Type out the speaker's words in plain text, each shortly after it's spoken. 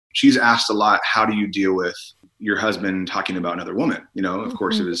She's asked a lot, how do you deal with your husband talking about another woman? You know, of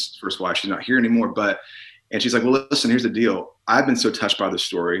course, it was first wife. She's not here anymore. And she's like, well, listen, here's the deal. I've been so touched by the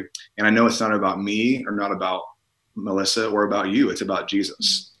story. And I know it's not about me or not about Melissa or about you. It's about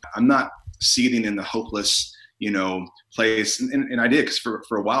Jesus. I'm not seething in the hopeless, place. And I did, because for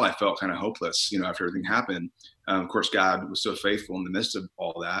a while I felt kind of hopeless, after everything happened. Of course, God was so faithful in the midst of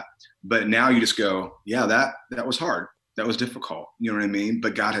all that. But now you just go, yeah, that was hard. That was difficult. You know what I mean?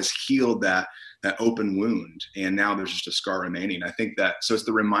 But God has healed that open wound. And now there's just a scar remaining. I think so it's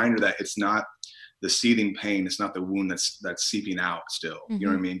the reminder that it's not the seething pain. It's not the wound that's seeping out still. Mm-hmm. You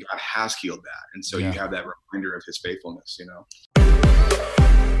know what I mean? God has healed that. And so you have that reminder of his faithfulness,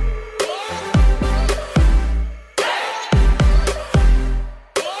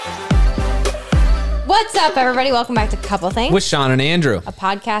 What's up, everybody? Welcome back to Couple Things with Sean and Andrew, a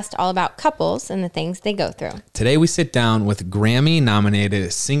podcast all about couples and the things they go through. Today we sit down with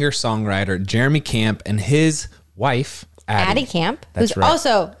Grammy-nominated singer-songwriter Jeremy Camp and his wife, Addie Camp, who's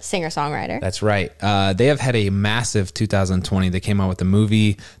also singer-songwriter. That's right. They have had a massive 2020. They came out with a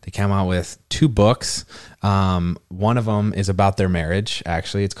movie. They came out with 2 books. One of them is about their marriage,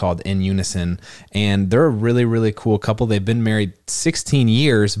 actually. It's called In Unison. And they're a really, really cool couple. They've been married 16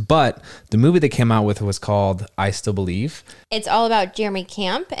 years, but the movie they came out with was called I Still Believe. It's all about Jeremy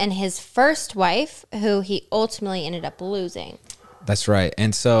Camp and his first wife, who he ultimately ended up losing. That's right.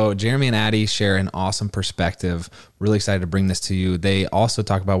 And so Jeremy and Addie share an awesome perspective. Really excited to bring this to you. They also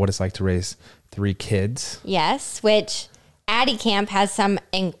talk about what it's like to raise 3 kids. Yes, which Addie Camp has some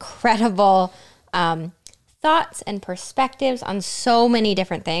incredible thoughts and perspectives on so many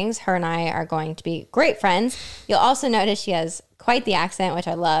different things. Her and I are going to be great friends. You'll also notice she has quite the accent, which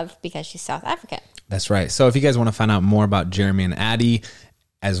I love because she's South African. That's right. So if you guys want to find out more about Jeremy and Addie,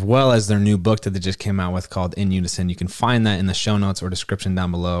 as well as their new book that they just came out with called In Unison, you can find that in the show notes or description down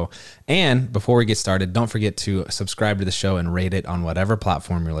below. And before we get started, don't forget to subscribe to the show and rate it on whatever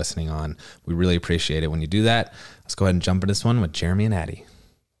platform you're listening on. We really appreciate it when you do that. Let's go ahead and jump into this one with Jeremy and Addie.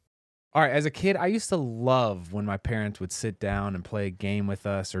 All right, as a kid, I used to love when my parents would sit down and play a game with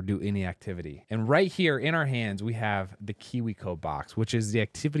us or do any activity. And right here in our hands, we have the KiwiCo box, which is the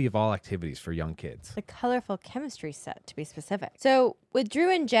activity of all activities for young kids. The colorful chemistry set, to be specific. So with Drew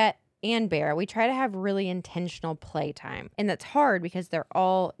and Jet and Bear, we try to have really intentional playtime. And that's hard because they're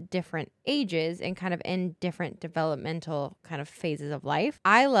all different ages and kind of in different developmental kind of phases of life.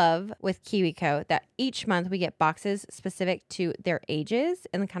 I love with KiwiCo that each month we get boxes specific to their ages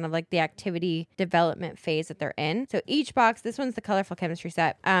and kind of like the activity development phase that they're in. So each box, this one's the colorful chemistry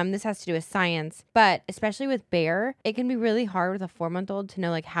set. This has to do with science, but especially with Bear, it can be really hard with a 4-month-old to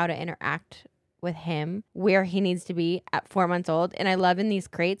know like how to interact with him, where he needs to be at 4 months old. And I love in these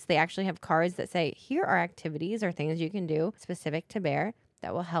crates, they actually have cards that say, here are activities or things you can do specific to Bear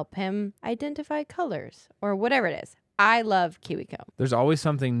that will help him identify colors or whatever it is. I love KiwiCo. There's always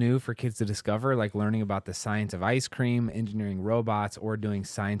something new for kids to discover, like learning about the science of ice cream, engineering robots, or doing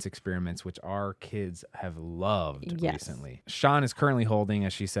science experiments, which our kids have loved recently. Sean is currently holding,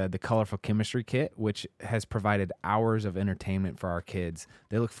 as she said, the Colorful Chemistry Kit, which has provided hours of entertainment for our kids.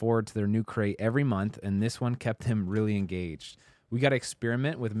 They look forward to their new crate every month, and this one kept him really engaged. We got to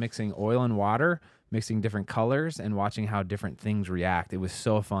experiment with mixing oil and water, mixing different colors, and watching how different things react. It was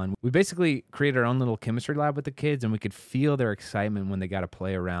so fun. We basically created our own little chemistry lab with the kids, and we could feel their excitement when they got to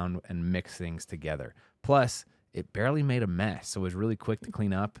play around and mix things together. Plus, it barely made a mess, so it was really quick to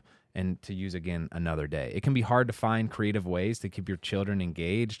clean up and to use again another day. It can be hard to find creative ways to keep your children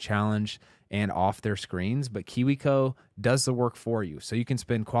engaged, challenged, and off their screens, but KiwiCo does the work for you, so you can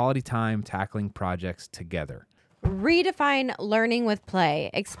spend quality time tackling projects together. Redefine learning with play.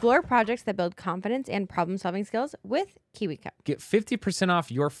 Explore projects that build confidence and problem-solving skills with KiwiCo. Get 50%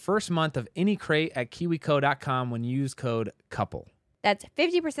 off your first month of any crate at KiwiCo.com when you use code COUPLE. That's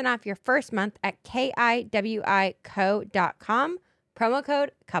 50% off your first month at KiwiCo.com. Promo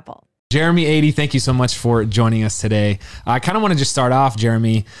code COUPLE. Jeremy, Addie, thank you so much for joining us today. I kind of want to just start off,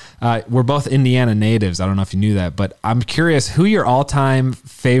 Jeremy. We're both Indiana natives. I don't know if you knew that, but I'm curious who your all-time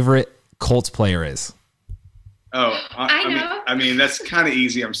favorite Colts player is. Oh, I mean, that's kind of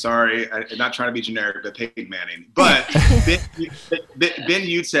easy. I'm sorry. I'm not trying to be generic, but Peyton Manning. But Ben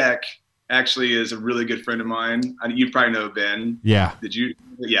Utecht actually is a really good friend of mine. You probably know Ben. Yeah. Did you?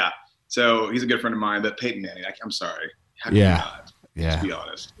 Yeah. So he's a good friend of mine, but Peyton Manning, I'm sorry. How can you not? Yeah. To be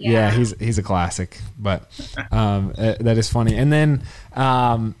honest. Yeah, he's a classic, but that is funny. And then,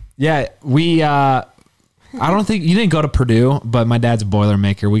 I don't think you didn't go to Purdue, but my dad's a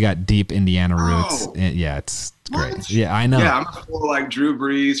Boilermaker. We got deep Indiana roots. Oh. Yeah, it's great. What? Yeah, I know. Yeah, I'm full like Drew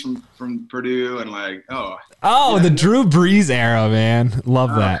Brees from Purdue and like the Drew Brees era, man.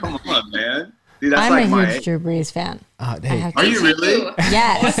 Love that. Come on, man. Dude, that's I'm like a huge Drew Brees fan. Hey. Are you really?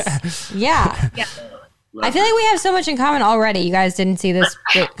 Yes. Yeah. I feel like we have so much in common already. You guys didn't see this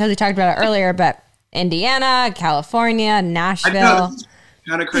because we talked about it earlier, but Indiana, California, Nashville. I know, this is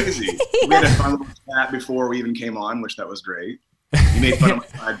kind of crazy. We had a fun little chat before we even came on, which that was great. You made fun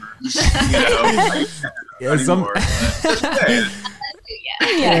of my sideburns.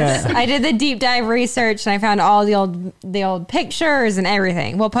 Yes, I did the deep dive research and I found all the old pictures and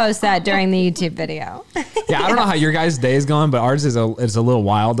everything. We'll post that during the YouTube video. Yeah, I don't know how your guys' day is going, but ours is a little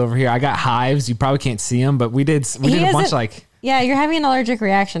wild over here. I got hives. You probably can't see them, but we did a bunch like. Yeah, you're having an allergic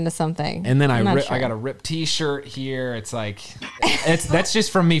reaction to something. And then I got a ripped T-shirt here. It's like, that's just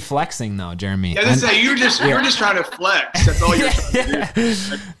from me flexing though, Jeremy. Yeah, you were just trying to flex. That's all you're trying to do.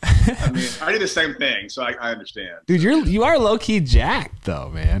 I mean, I do the same thing, so I understand. Dude, you are low key jacked though,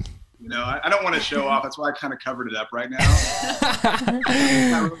 man. You know, I don't want to show off. That's why I kind of covered it up right now.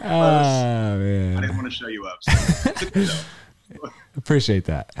 Man. I didn't want to show you up. So. Appreciate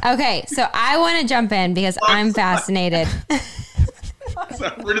that. Okay, so I want to jump in because I'm fascinated.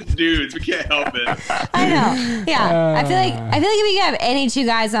 We're just dudes. We can't help it. I know. Yeah, I feel like if we have any two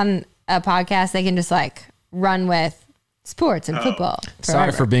guys on a podcast, they can just like run with sports and football.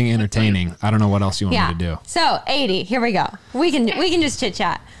 Sorry for being entertaining. I don't know what else you want me to do. So 80. Here we go. We can just chit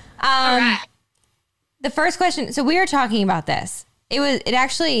chat. All right. The first question. So we were talking about this. It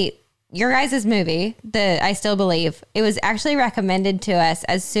actually. Your guys' movie, I Still Believe, it was actually recommended to us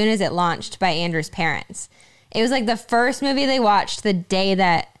as soon as it launched by Andrew's parents. It was like the first movie they watched the day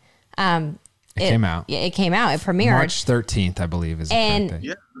that it came out. Yeah, it came out. It premiered. March 13th, I believe, is the birthday.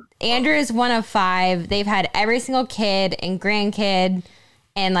 Yeah. Andrew is one of 5. They've had every single kid and grandkid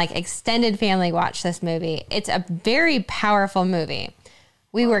and like extended family watch this movie. It's a very powerful movie.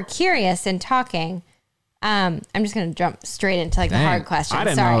 We were curious in talking. I'm just going to jump straight into like the hard questions. I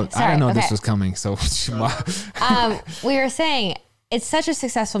didn't know this was coming. So we were saying it's such a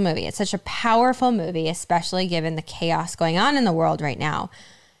successful movie. It's such a powerful movie, especially given the chaos going on in the world right now.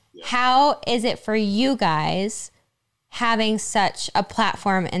 Yeah. How is it for you guys having such a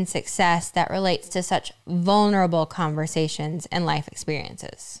platform and success that relates to such vulnerable conversations and life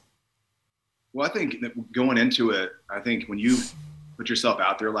experiences? Well, I think that going into it, I think when you put yourself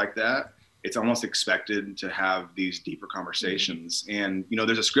out there like that, it's almost expected to have these deeper conversations. And, you know,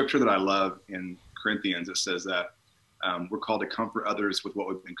 there's a scripture that I love in Corinthians that says that we're called to comfort others with what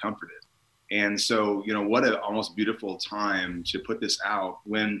we've been comforted. And so, you know, what an almost beautiful time to put this out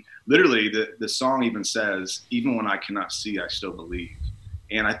when literally the song even says, even when I cannot see, I still believe.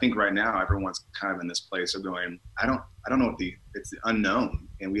 And I think right now everyone's kind of in this place of going, I don't know it's the unknown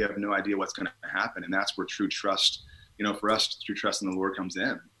and we have no idea what's going to happen. And that's where true trust, you know, for us, true trust in the Lord comes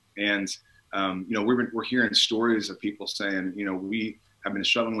in. And you know, we're hearing stories of people saying, you know, we have been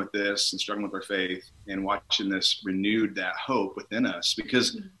struggling with this and struggling with our faith and watching this renewed that hope within us.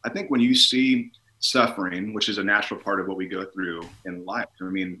 Because I think when you see suffering, which is a natural part of what we go through in life, I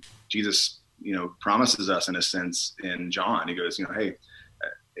mean, Jesus, you know, promises us in a sense in John, he goes, you know, hey,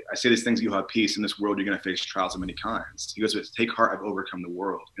 I say these things, you'll have peace. In this world, you're going to face trials of many kinds. He goes, take heart, I've overcome the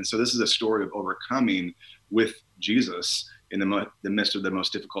world. And so this is a story of overcoming with Jesus in the midst of the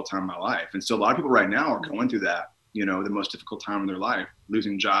most difficult time of my life. And so a lot of people right now are going through that, you know, the most difficult time in their life,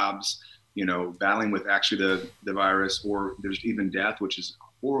 losing jobs, you know, battling with actually the virus, or there's even death, which is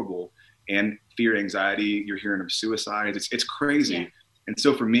horrible, and fear, anxiety. You're hearing of suicide. It's crazy. Yeah. And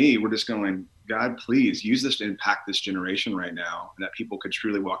so for me, we're just going, God, please use this to impact this generation right now, and that people could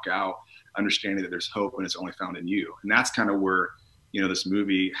truly walk out understanding that there's hope and it's only found in you. And that's kind of where, you know, this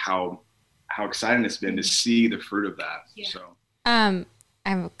movie, how exciting it's been to see the fruit of that. Yeah. So, I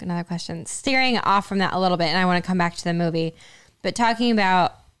have another question, steering off from that a little bit, and I want to come back to the movie, but talking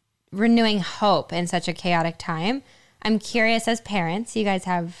about renewing hope in such a chaotic time. I'm curious, as parents, you guys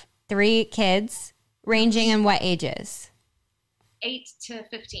have 3 kids ranging in what ages? 8 to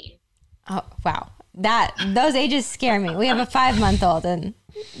 15. Oh, wow. Those ages scare me. We have a 5-month-old and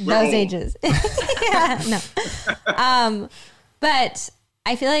those ages. Yeah, no. But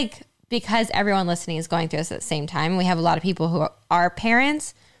I feel like because everyone listening is going through this at the same time, we have a lot of people who are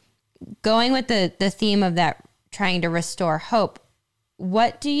parents going with the theme of that, trying to restore hope.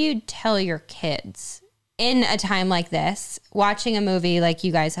 What do you tell your kids in a time like this, watching a movie like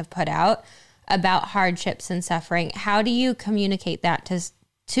you guys have put out about hardships and suffering? How do you communicate that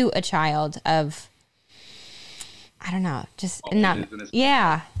to a child of, I don't know, just not,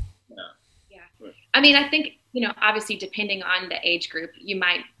 yeah. I mean, I think, obviously depending on the age group, you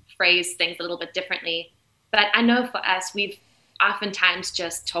might phrase things a little bit differently. But I know for us, we've oftentimes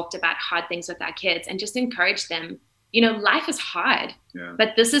just talked about hard things with our kids and just encouraged them. Life is hard,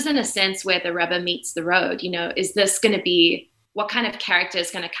 but this isn't a sense where the rubber meets the road. Is this going to be, what kind of character is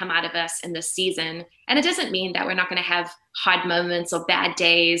going to come out of us in this season? And it doesn't mean that we're not going to have hard moments or bad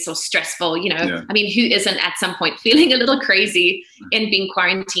days or stressful, I mean, who isn't at some point feeling a little crazy in being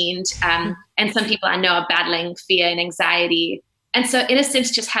quarantined? And some people I know are battling fear and anxiety. And so in a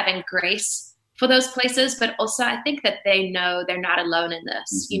sense, just having grace for those places, but also I think that they know they're not alone in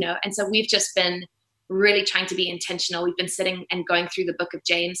this, and so we've just been really trying to be intentional. We've been sitting and going through the book of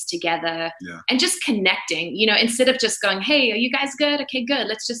James together and just connecting, instead of just going, hey, are you guys good? Okay, good.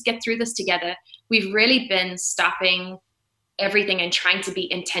 Let's just get through this together. We've really been stopping everything and trying to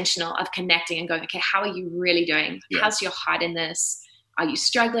be intentional of connecting and going, okay, how are you really doing? How's your heart in this? Are you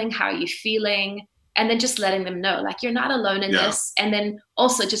struggling? How are you feeling? And then just letting them know, like, you're not alone in this. And then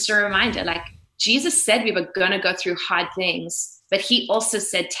also just a reminder, like, Jesus said we were going to go through hard things, but he also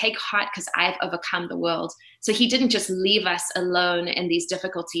said, take heart because I have overcome the world. So he didn't just leave us alone in these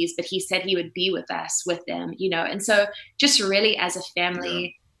difficulties, but he said he would be with us, with them, and so just really as a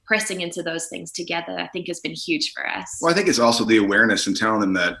family, pressing into those things together, I think has been huge for us. Well, I think it's also the awareness and telling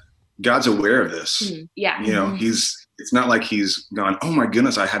them that God's aware of this. It's not like he's gone, oh my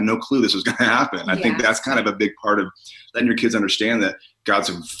goodness, I had no clue this was going to happen. I think that's kind of a big part of letting your kids understand that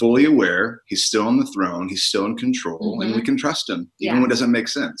God's fully aware. He's still on the throne. He's still in control, and we can trust him even when it doesn't make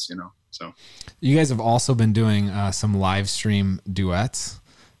sense, So you guys have also been doing some live stream duets.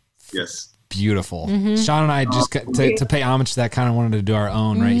 Yes. Beautiful. Sean and I just to pay homage to that, kind of wanted to do our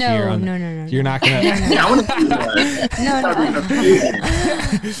own here. No. You're not gonna. I want to do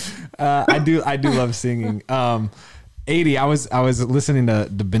that. I do love singing. 80. I was listening to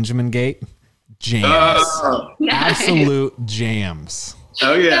the Benjamin Gate jams. Absolute jams.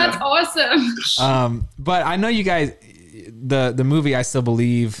 Oh yeah, that's awesome. But I know you guys. The movie I Still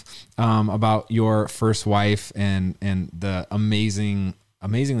Believe about your first wife and the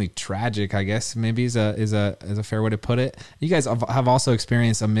amazingly tragic, I guess maybe is a fair way to put it. You guys have also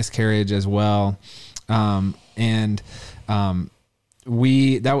experienced a miscarriage as well, that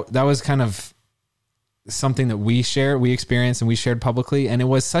was kind of something that we experienced and we shared publicly, and it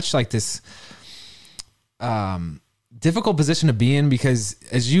was such like this difficult position to be in because,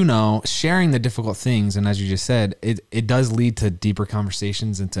 as you know, sharing the difficult things, and as you just said, it does lead to deeper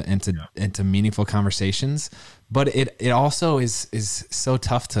conversations, into meaningful conversations. But it also is so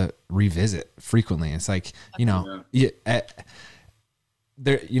tough to revisit frequently. It's like, you want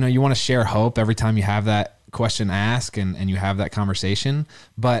to share hope every time you have that question asked and you have that conversation.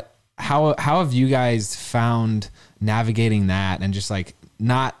 But how have you guys found navigating that and just like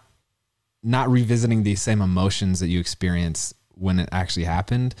not revisiting these same emotions that you experienced when it actually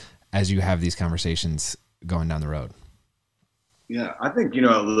happened as you have these conversations going down the road? Yeah, I think, a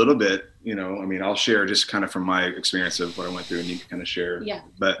little bit, I mean, I'll share just kind of from my experience of what I went through, and you can kind of share. Yeah.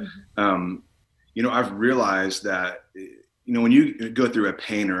 But, I've realized that, when you go through a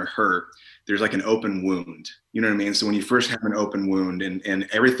pain or a hurt, there's like an open wound, you know what I mean? So when you first have an open wound and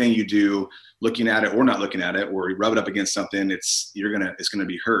everything you do, looking at it or not looking at it, or you rub it up against something, it's going to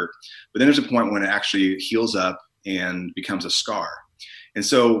be hurt. But then there's a point when it actually heals up and becomes a scar. And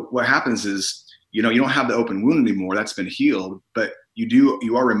so what happens is, you don't have the open wound anymore. That's been healed, but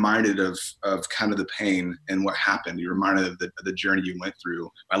you are reminded of kind of the pain and what happened. You're reminded of the journey you went through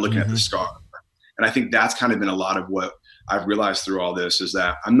by looking at the scar. And I think that's kind of been a lot of what I've realized through all this is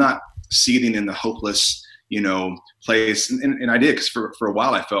that I'm not seething in the hopeless, place. And I did, because for a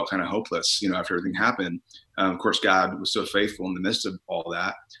while I felt kind of hopeless, after everything happened. Of course, God was so faithful in the midst of all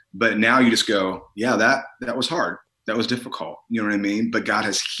that. But now you just go, yeah, that was hard. That was difficult. You know what I mean? But God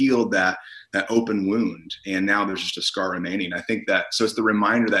has healed that open wound. And now there's just a scar remaining. I think so it's the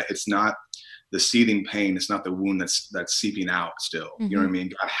reminder that it's not the seething pain. It's not the wound that's seeping out still. You know what I mean?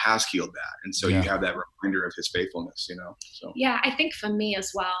 God has healed that. And so you have that reminder of his faithfulness, so. Yeah, I think for me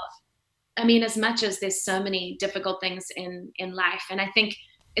as well, I mean, as much as there's so many difficult things in life, and I think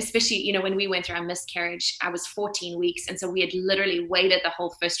especially, when we went through our miscarriage, I was 14 weeks. And so we had literally waited the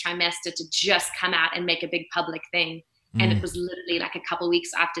whole first trimester to just come out and make a big public thing. And it was literally like a couple of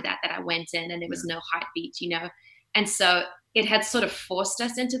weeks after that I went in and there was no heartbeat, And so it had sort of forced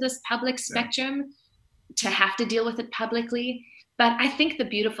us into this public spectrum to have to deal with it publicly. But I think the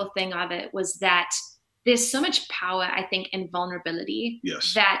beautiful thing of it was that there's so much power, I think, in vulnerability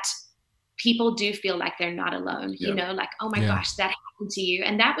that people do feel like they're not alone, like, oh my gosh, that happened to you.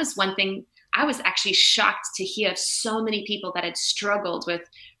 And that was one thing I was actually shocked to hear of so many people that had struggled with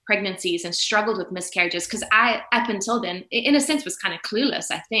pregnancies and struggled with miscarriages, because I, up until then, in a sense, was kind of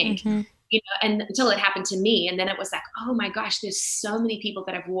clueless, I think, and until it happened to me. And then it was like, oh my gosh, there's so many people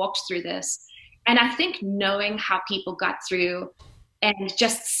that have walked through this. And I think knowing how people got through and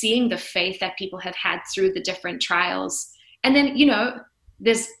just seeing the faith that people have had through the different trials. And then,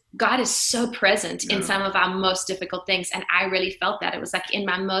 God is so present in some of our most difficult things. And I really felt that. It was like in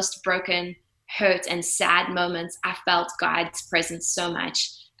my most broken, hurt, and sad moments, I felt God's presence so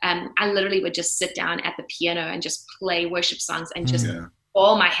much. I literally would just sit down at the piano and just play worship songs and just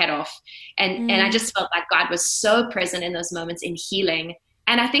bawl my head off. And I just felt like God was so present in those moments in healing.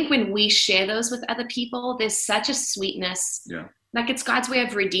 And I think when we share those with other people, there's such a sweetness. Yeah. Like it's God's way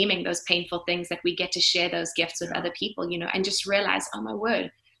of redeeming those painful things, that we get to share those gifts with other people, and just realize, oh my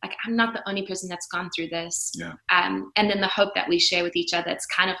word, like I'm not the only person that's gone through this. Yeah. And then the hope that we share with each other, it's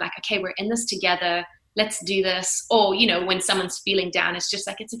kind of like, okay, we're in this together. Let's do this. Or, when someone's feeling down, it's just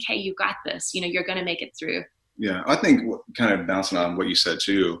like, it's okay. You got this, you're going to make it through. Yeah. I think kind of bouncing on what you said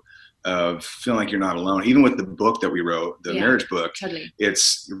too, of feeling like you're not alone, even with the book that we wrote, the marriage book, totally.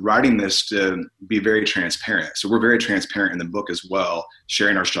 It's writing this to be very transparent. So we're very transparent in the book as well,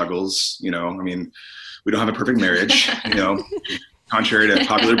 sharing our struggles. We don't have a perfect marriage, contrary to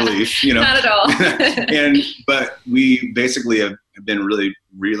popular belief, Not at all. But we basically have been really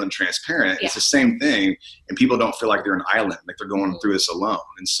real and transparent. Yeah. It's the same thing. And people don't feel like they're an island, like they're going through this alone.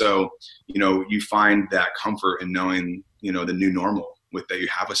 And so, you find that comfort in knowing, the new normal that you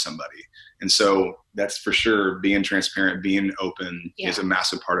have with somebody. And so that's for sure, being transparent, being open is a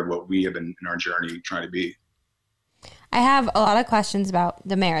massive part of what we have been in our journey trying to be. I have a lot of questions about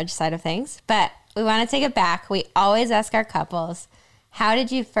the marriage side of things, but we want to take it back. We always ask our couples, how did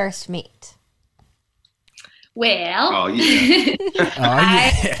you first meet? Well, and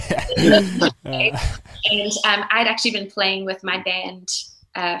I'd actually been playing with my band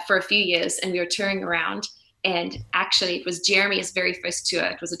for a few years, and we were touring around. And actually, it was Jeremy's very first tour.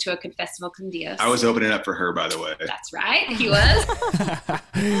 It was a tour con Festival con Dios. I was opening up for her, by the way. That's right, he was.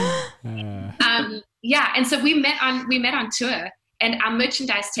 And so we met on tour, and our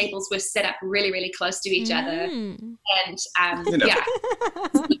merchandise tables were set up really, really close to each other. And I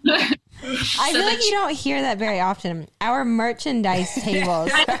feel like you don't hear that very often. Our merchandise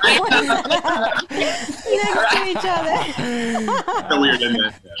tables next to each other. So weird, isn't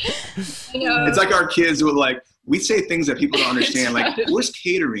it? Yeah. It's like our kids would we say things that people don't understand, like, where's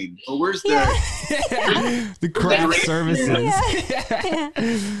catering? Or where's the craft services?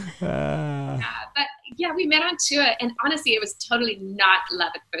 But we met on tour, and honestly, it was totally not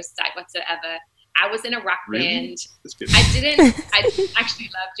love at first sight whatsoever. I was in a rock band. I didn't actually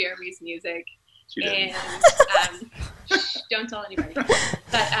love Jeremy's music. And don't tell anybody. But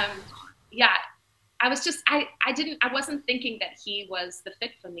I was just, I wasn't thinking that he was the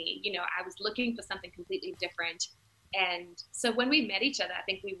fit for me. I was looking for something completely different. And so when we met each other, I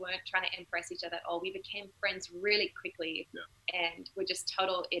think we weren't trying to impress each other at all. We became friends really quickly, and we're just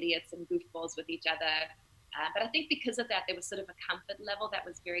total idiots and goofballs with each other. But I think because of that, there was sort of a comfort level that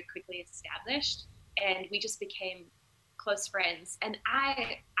was very quickly established, and we just became close friends. And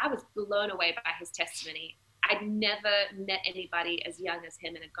I was blown away by his testimony. I'd never met anybody as young as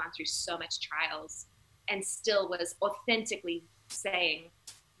him and had gone through so much trials and still was authentically saying,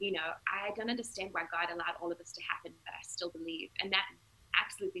 I don't understand why God allowed all of this to happen, but I still believe. And that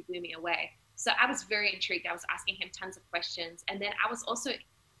absolutely blew me away. So I was very intrigued. I was asking him tons of questions. And then I was also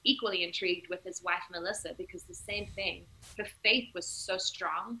equally intrigued with his wife, Melissa, because the same thing, her faith was so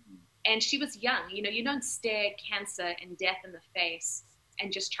strong. And she was young. You don't stare cancer and death in the face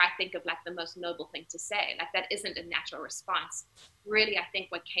and just try to think of the most noble thing to say. That isn't a natural response. Really, I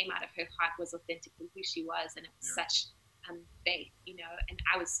think what came out of her heart was authentically who she was, and it was such faith, and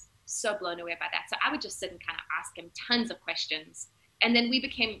I was so blown away by that. So I would just sit and kind of ask him tons of questions, and then we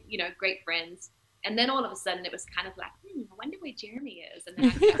became, great friends. And then all of a sudden it was kind of like, I wonder where Jeremy is. And then I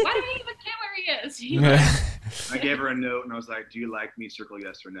was like, why do I even care where he is? I gave her a note and I was like, do you like me? Circle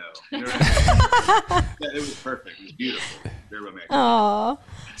yes or no. It was perfect. It was beautiful. Very romantic. Oh,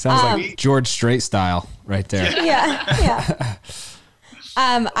 sounds like George Strait style right there. Yeah.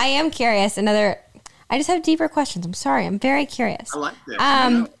 I am curious. I just have deeper questions. I'm sorry. I'm very curious. I like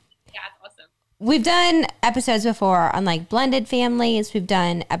that. We've done episodes before on blended families. We've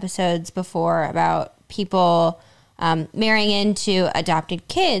done episodes before about people marrying into adopted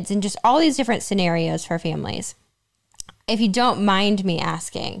kids and just all these different scenarios for families. If you don't mind me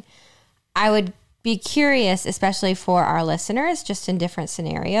asking, I would be curious, especially for our listeners, just in different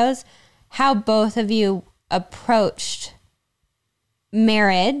scenarios, how both of you approached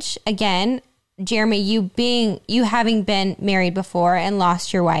marriage, again, Jeremy, you having been married before and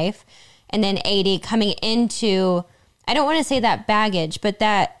lost your wife, and then AD coming into, I don't want to say that baggage, but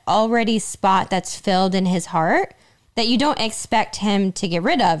that already spot that's filled in his heart that you don't expect him to get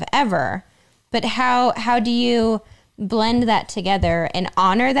rid of ever. But how do you blend that together and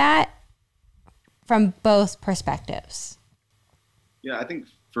honor that from both perspectives? Yeah, I think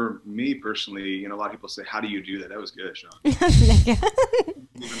for me personally, you know, a lot of people say, how do you do that? That was good, Sean. Even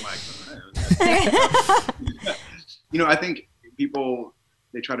like, you know, I think people,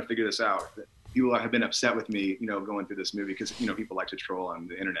 they try to figure this out. People have been upset with me, you know, going through this movie because, you know, people like to troll on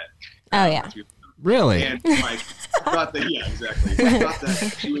the internet. Oh, yeah. Really? And like, I thought that, yeah, exactly. I thought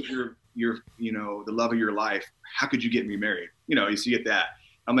that she was your, you know, the love of your life. How could you get me married? You know, you get that.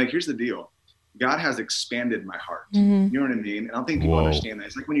 I'm like, here's the deal. God has expanded my heart. You know what I mean? And I don't think people understand that.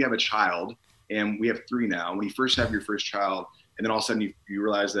 It's like when you have a child, and we have 3 now. When you first have your first child, and then all of a sudden you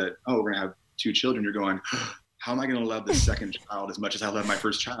realize that, oh, we're going to have 2 children. You're going, how am I going to love the second child as much as I love my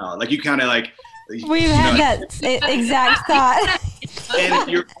first child? Like you kind of like. We've had that exact thought.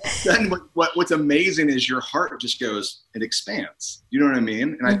 And then what's amazing is your heart just goes, it expands. You know what I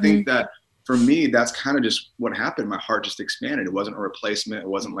mean? And I think that for me, that's kind of just what happened. My heart just expanded. It wasn't a replacement. It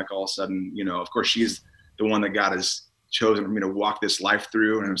wasn't like all of a sudden, you know, of course she's the one that God has chosen for me to walk this life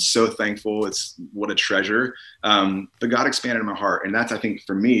through. And I'm so thankful. It's what a treasure. But God expanded my heart. And that's, I think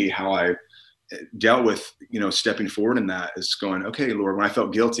for me, how I dealt with, you know, stepping forward in that is going, okay, Lord, when I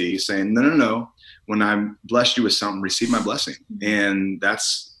felt guilty, saying, no. When I'm blessed you with something, receive my blessing. And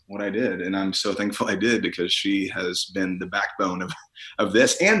that's what I did. And I'm so thankful I did, because she has been the backbone of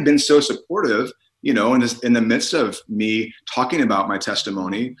this and been so supportive, you know, in the midst of me talking about my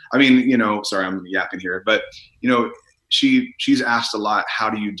testimony. I mean, you know, sorry, I'm yapping here, but, you know, she's asked a lot, how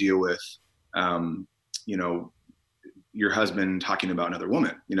do you deal with, you know, your husband talking about another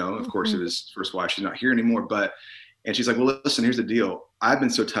woman? You know, of course, it was first wife. She's not here anymore, and she's like, well, listen, here's the deal. I've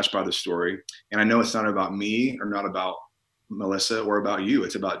been so touched by the story, and I know it's not about me or not about Melissa or about you.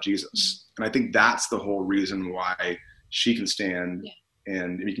 It's about Jesus. And I think that's the whole reason why she can stand. Yeah.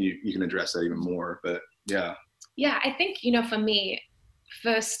 And you can address that even more, but yeah. Yeah. I think, you know, for me,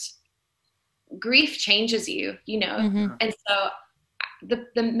 first, grief changes you, you know, and so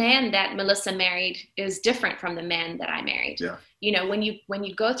the man that Melissa married is different from the man that I married. Yeah. You know, when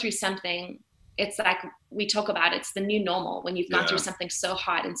you go through something, it's like we talk about, it's the new normal. When you've gone through something so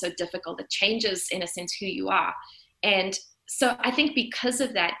hard and so difficult, it changes in a sense who you are. And so I think because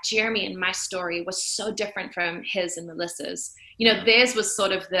of that, Jeremy and my story was so different from his and Melissa's. You know, theirs was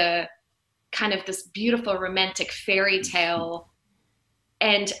sort of the kind of this beautiful romantic fairy tale.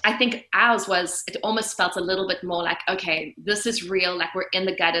 And I think ours was, it almost felt a little bit more like, okay, this is real. Like we're in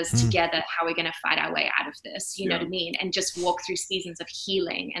the gutters together. How are we going to fight our way out of this? You know what I mean? And just walk through seasons of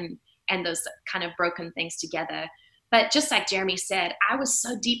healing and those kind of broken things together. But just like Jeremy said, I was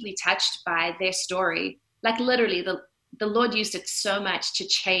so deeply touched by their story. Like literally the Lord used it so much to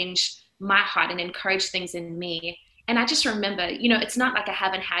change my heart and encourage things in me. And I just remember, you know, it's not like I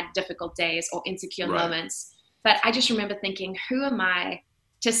haven't had difficult days or insecure moments, but I just remember thinking, who am I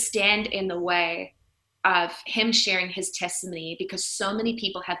to stand in the way of him sharing his testimony, because so many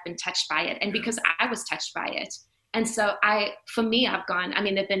people have been touched by it and because I was touched by it. And so for me, I've gone, I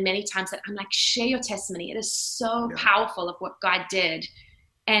mean, there've been many times that I'm like, share your testimony. It is so powerful of what God did.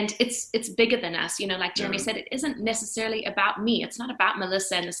 And it's bigger than us. You know, like Jeremy said, it isn't necessarily about me. It's not about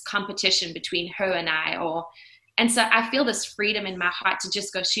Melissa and this competition between her and I, and so I feel this freedom in my heart to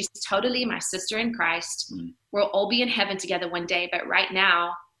just go, she's totally my sister in Christ. We'll all be in heaven together one day. But right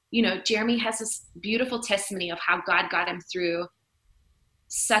now, you know, Jeremy has this beautiful testimony of how God got him through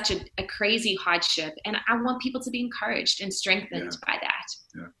such a crazy hardship. And I want people to be encouraged and strengthened by that.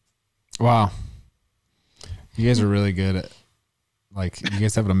 Yeah. Wow. You guys are really good at, like, you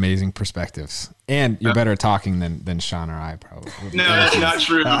guys have amazing perspectives, and you're better at talking than Sean or I probably. No, that's not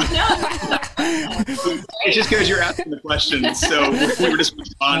true. It's just because you're asking the questions, so we were just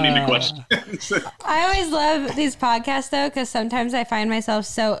responding to questions. I always love these podcasts though, because sometimes I find myself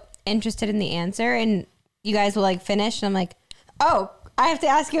so interested in the answer, and you guys will like finish, and I'm like, oh, I have to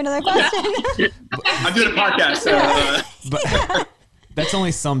ask you another question. I'm doing a podcast, so. But that's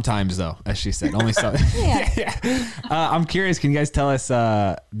only sometimes, though, as she said. Only some. I'm curious. Can you guys tell us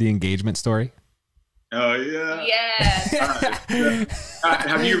the engagement story? Oh yeah. Yes.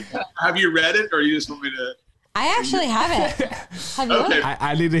 Have you read it, or you just want me to? I actually haven't. Have you? Okay.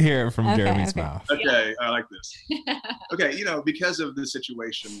 I need to hear it from Jeremy's mouth. Okay, I like this. Okay, you know, because of the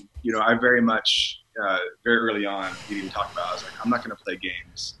situation, you know, I very much, very early on, we even talked about, I was like, I'm not going to play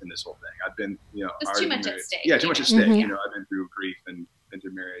games in this whole thing. I've been, you know, There's too much at stake. Yeah, too much at stake. You know, I've been through grief and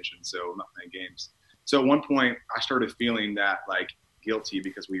marriage. And so I'm not playing games. So at one point I started feeling that like guilty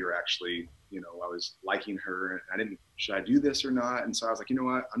because we were actually, I was liking her and should I do this or not? And so I was like, you know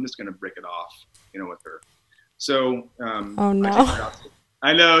what, I'm just going to break it off, with her. So, oh no.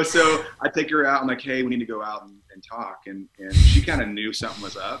 I know. So I take her out. I'm like, hey, we need to go out and talk. And she kind of knew something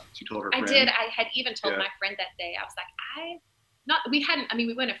was up. She told her friend. I did. I had even told my friend that day. I was like,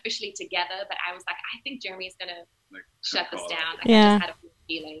 we weren't officially together, but I was like, I think Jeremy's going to shut this down. I just had a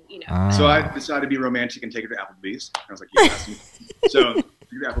feeling, So I decided to be romantic and take her to Applebee's. I was like, yes. So to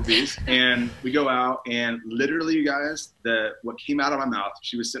Applebee's, and we go out, and literally, you guys, what came out of my mouth,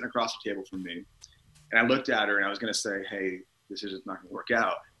 she was sitting across the table from me, and I looked at her, and I was going to say, hey, this is just not going to work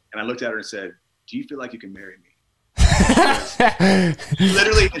out. And I looked at her and said, do you feel like you can marry me?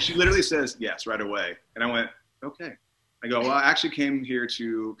 She literally says yes right away. And I went, okay. I go, well, I actually came here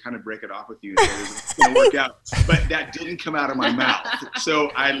to kind of break it off with you. So it's going to work out. But that didn't come out of my mouth.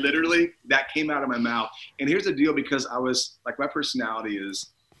 So that came out of my mouth. And here's the deal, because I was like, my personality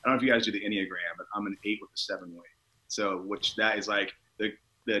is, I don't know if you guys do the Enneagram, but I'm an 8 with a 7 weight. So, which that is like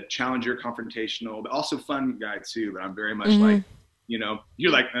the challenger, confrontational, but also fun guy too. But I'm very much like,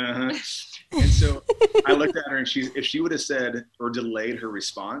 you're like, uh-huh. And so I looked at her, and if she would have said or delayed her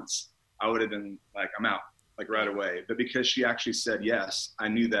response, I would have been like, I'm out, like right away. But because she actually said yes, I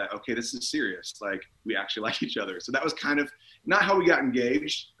knew that, okay, this is serious. Like, we actually like each other. So that was kind of not how we got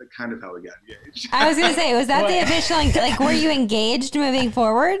engaged, but kind of how we got engaged. I was going to say, was that the official, like, were you engaged moving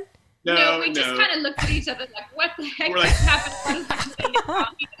forward? No, we just kind of looked at each other like, what the heck just happened?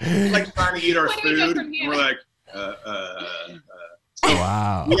 We're like trying to eat our food. And we're like, So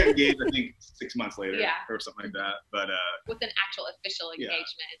wow. We got engaged, I think, 6 months later or something like that. But with an actual official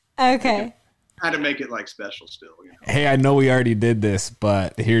engagement. Okay. Had to make it like special still. Hey, I know we already did this,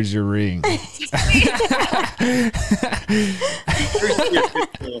 but here's your ring. Right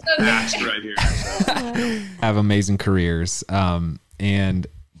here. Have amazing careers and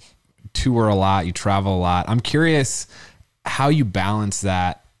tour a lot. You travel a lot. I'm curious how you balance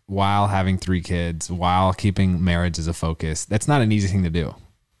that while having 3 kids, while keeping marriage as a focus. That's not an easy thing to do.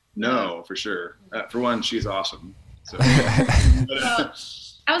 No, for sure. For one, she's awesome. So.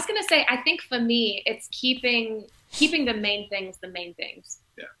 I was going to say, I think for me, it's keeping the main things the main things.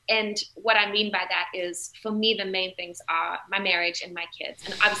 Yeah. And what I mean by that is, for me, the main things are my marriage and my kids,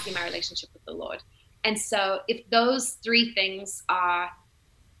 and obviously my relationship with the Lord. And so if those 3 things are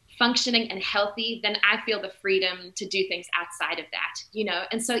functioning and healthy, then I feel the freedom to do things outside of that,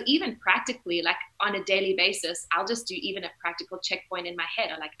 And so even practically, like on a daily basis, I'll just do even a practical checkpoint in my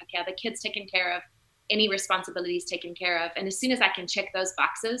head. I'm like, okay, are the kids taken care of? Any responsibilities taken care of? And as soon as I can check those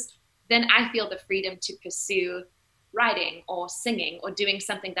boxes, then I feel the freedom to pursue writing or singing or doing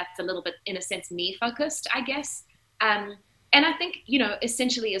something that's a little bit, in a sense, me focused, I guess. And I think,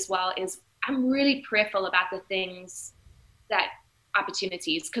 essentially as well is I'm really prayerful about the things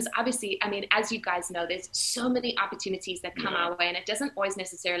opportunities, because obviously, I mean, as you guys know, there's so many opportunities that come our way, and it doesn't always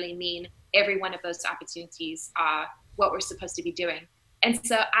necessarily mean every one of those opportunities are what we're supposed to be doing. And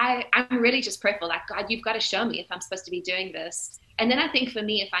so I'm really just prayerful, like, God, you've got to show me if I'm supposed to be doing this. And then I think for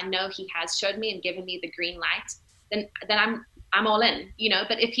me, if I know he has showed me and given me the green light, then I'm all in,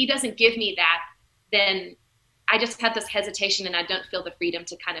 But if he doesn't give me that, then I just have this hesitation and I don't feel the freedom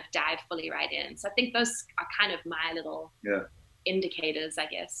to kind of dive fully right in. So I think those are kind of my little indicators, I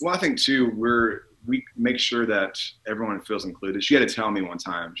guess. Well, I think too, we make sure that everyone feels included. She had to tell me one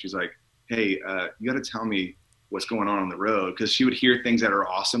time, she's like, hey, you got to tell me what's going on the road, because she would hear things that are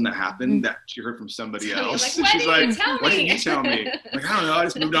awesome that happened that she heard from somebody else. Like, she's like, why didn't you tell me? Like, I don't know, I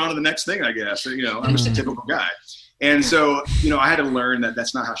just moved on to the next thing, I guess. I'm just a typical guy. And so, I had to learn that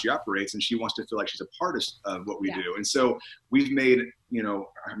that's not how she operates, and she wants to feel like she's a part of what we do. And so we've made,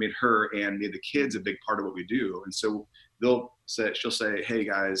 I made her and made the kids a big part of what we do. And so she'll say, hey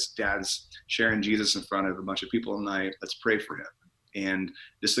guys, Dad's sharing Jesus in front of a bunch of people tonight. Let's pray for him. And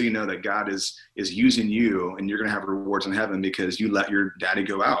just so you know that God is using you, and you're going to have rewards in heaven because you let your daddy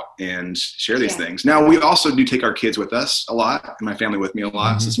go out and share these things. Now, we also do take our kids with us a lot, and my family with me a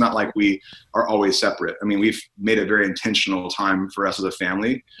lot. Mm-hmm. So it's not like we are always separate. I mean, we've made a very intentional time for us as a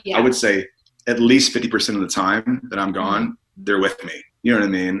family. Yeah. I would say at least 50% of the time that I'm gone, they're with me. You know what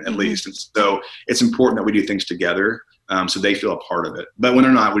I mean? At least. And so it's important that we do things together, so they feel a part of it. But when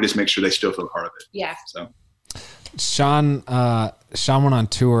they're not, we just make sure they still feel a part of it. Yeah. So. Sean went on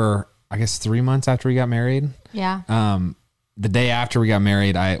tour, I guess 3 months after we got married. Yeah. The day after we got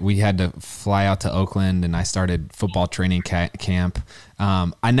married, we had to fly out to Oakland, and I started football training camp.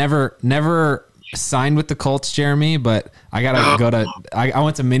 I never signed with the Colts, Jeremy, but I gotta go to. I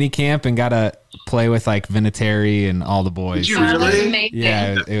went to mini camp and gotta play with like Vinatieri and all the boys. Did you really?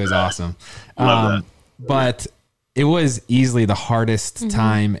 Yeah, it was awesome. Love that. But it was easily the hardest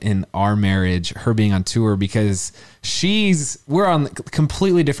time in our marriage, her being on tour, because we're on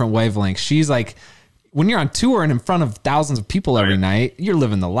completely different wavelengths. She's like, when you're on tour and in front of thousands of people every night, you're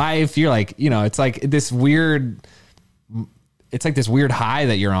living the life. You're like, it's like this weird high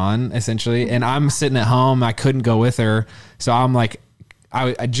that you're on essentially. And I'm sitting at home. I couldn't go with her. So I'm like,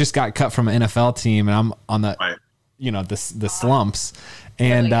 I just got cut from an NFL team and I'm on the, the slumps.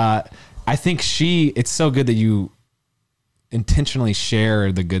 And, I think it's so good that you intentionally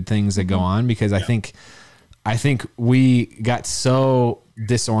share the good things that go on, because I think we got so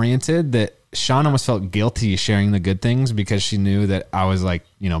disoriented that Sean almost felt guilty sharing the good things because she knew that I was like,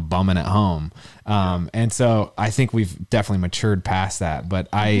 bumming at home. And so I think we've definitely matured past that, but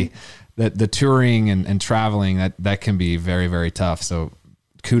the touring and traveling, that can be very, very tough. So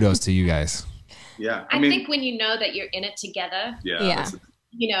kudos to you guys. Yeah. I think when you know that you're in it together,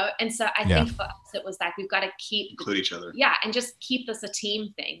 and so I think for us, it was like, we've got to include each other. Yeah. And just keep this a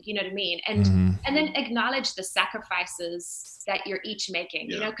team thing. You know what I mean? And, and then acknowledge the sacrifices that you're each making,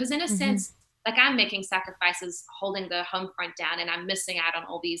 because in a sense, like I'm making sacrifices holding the home front down, and I'm missing out on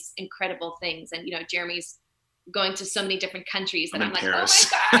all these incredible things. And, Jeremy's going to so many different countries that I'm like, Paris.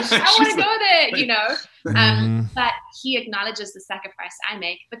 Oh my gosh, I want to go there, but he acknowledges the sacrifice I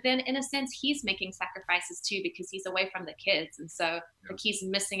make, but then in a sense, he's making sacrifices too, because he's away from the kids. And so like he's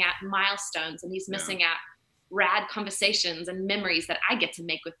missing out milestones, and he's missing out rad conversations and memories that I get to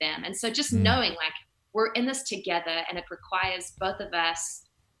make with them. And so just knowing like we're in this together, and it requires both of us.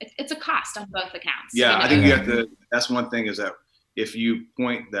 It's a cost on both accounts. Yeah. I think you have to, that's one thing, is that if you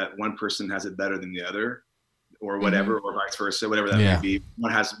point that one person has it better than the other, or whatever, or vice versa, whatever that may be,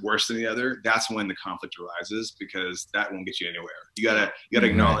 one has worse than the other, that's when the conflict arises, because that won't get you anywhere. You gotta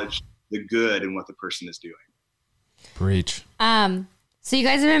acknowledge the good in what the person is doing. Preach. So you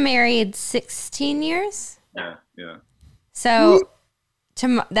guys have been married 16 years? Yeah. So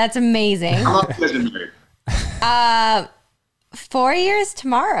that's amazing. How long have you guys been married? 4 years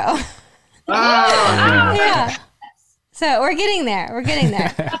tomorrow. Oh, yeah. So we're getting there.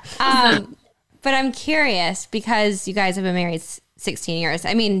 But I'm curious, because you guys have been married 16 years.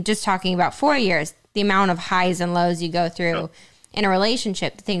 I mean, just talking about 4 years, the amount of highs and lows you go through in a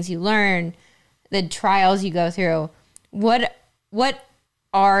relationship, the things you learn, the trials you go through. What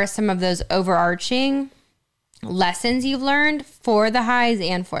are some of those overarching lessons you've learned for the highs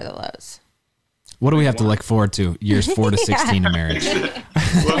and for the lows? What do we have to look forward to years 4 to 16 in marriage?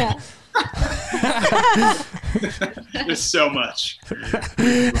 There's so much. First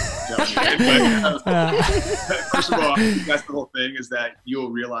of all, that's the whole thing, is that you'll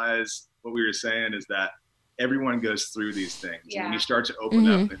realize what we were saying is that everyone goes through these things. And when you start to open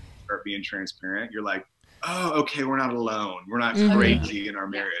up and start being transparent, you're like, oh, okay, we're not alone. We're not crazy in our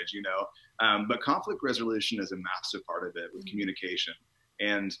marriage, But conflict resolution is a massive part of it, with communication.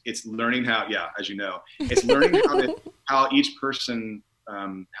 And it's learning how, as you know, it's learning how each person,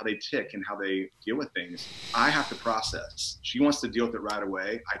 how they tick and how they deal with things. I have to process. She wants to deal with it right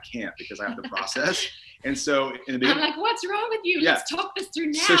away. I can't, because I have to process. And so in the beginning, I'm like, what's wrong with you? Let's talk this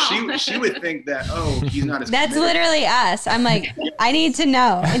through now. So she would think that, oh, he's not as That's committed. Literally us. I'm like, I need to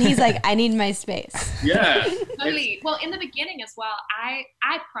know. And he's like, I need my space. Yeah. Totally. Well, in the beginning as well, I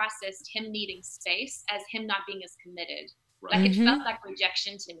processed him needing space as him not being as committed. Right. Like it felt like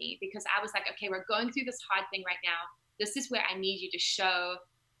rejection to me, because I was like, okay, we're going through this hard thing right now. This is where I need you to show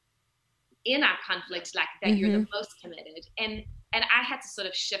in our conflict, like that you're the most committed. And I had to sort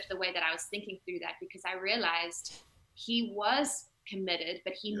of shift the way that I was thinking through that, because I realized he was committed,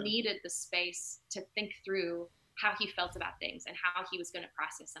 but he needed the space to think through how he felt about things and how he was going to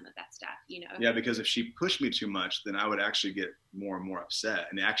process some of that stuff, Yeah, because if she pushed me too much, then I would actually get more and more upset,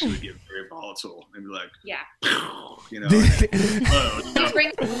 and it actually would get very volatile and be like,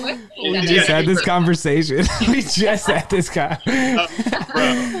 We just had this conversation. We just had this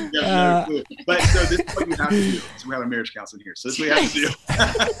conversation. But so this is what you have to do. So we have a marriage counselor here. So this is what you have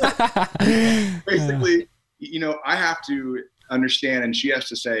to do. Basically, I have to understand, and she has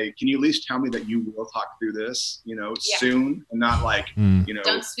to say, can you at least tell me that you will talk through this, soon, and not like,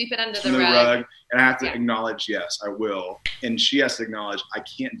 don't sweep it under the rug. And I have to acknowledge, yes, I will. And she has to acknowledge, I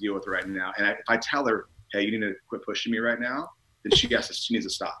can't deal with it right now. And if I tell her, hey, you need to quit pushing me right now, then she needs to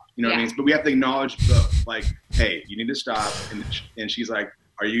stop. You know what I mean? But we have to acknowledge both, like, hey, you need to stop. And she's like,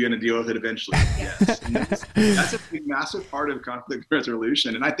 are you going to deal with it eventually? Yes. And that's a big, massive part of conflict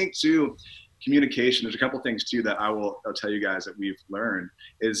resolution. And I think too, communication. There's a couple things too that I'll tell you guys that we've learned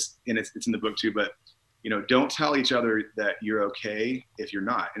is, and it's in the book too, but don't tell each other that you're okay if you're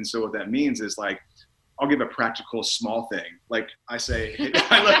not. And so what that means is like, I'll give a practical small thing. Like I say, hey,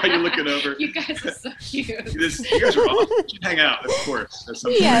 I love how you're looking over. You guys are so cute. You guys are awesome. You should hang out, of course.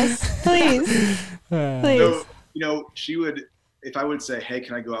 Yes, please. Please. So, she would, if I would say, hey,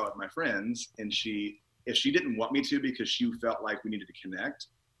 can I go out with my friends? And if she didn't want me to because she felt like we needed to connect,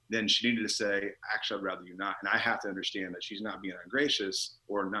 then she needed to say, actually, I'd rather you not. And I have to understand that she's not being ungracious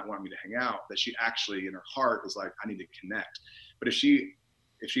or not wanting me to hang out, that she actually in her heart is like, I need to connect. But if she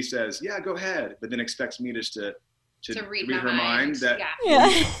says, yeah, go ahead, but then expects me just to read her mind that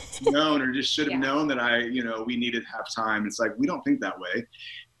known or just should have known that we needed to have time. It's like, we don't think that way.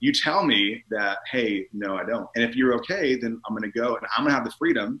 You tell me that, hey, no, I don't. And if you're okay, then I'm going to go and I'm going to have the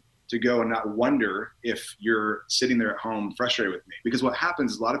freedom to go and not wonder if you're sitting there at home frustrated with me. Because what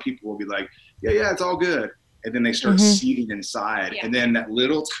happens is a lot of people will be like, yeah, it's all good. And then they start seeding inside. And then that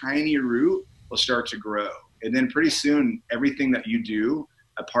little tiny root will start to grow. And then pretty soon, everything that you do,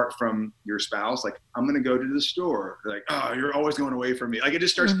 apart from your spouse, like, I'm going to go to the store. They're like, oh, you're always going away from me. Like, it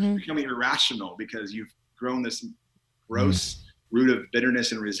just starts becoming irrational because you've grown this gross root of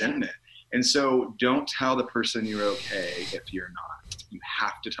bitterness and resentment. And so don't tell the person you're okay if you're not. You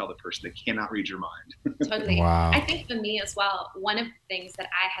have to tell the person. They cannot read your mind. Totally. Wow. I think for me as well, one of the things that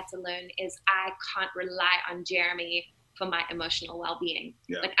I had to learn is I can't rely on Jeremy for my emotional well-being.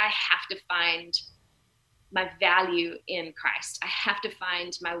 Yeah. Like, I have to find my value in Christ. I have to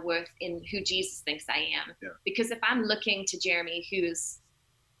find my worth in who Jesus thinks I am. Yeah. Because if I'm looking to Jeremy, who's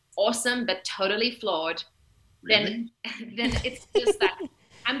awesome but totally flawed, Really? then it's just that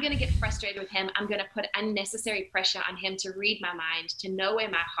I'm going to get frustrated with him. I'm going to put unnecessary pressure on him to read my mind, to know where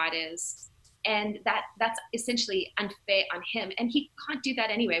my heart is. And that's essentially unfair on him. And he can't do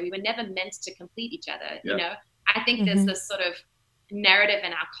that anyway. We were never meant to complete each other. Yeah. I think there's this sort of narrative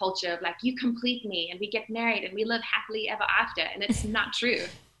in our culture of like, you complete me and we get married and we live happily ever after. And it's not true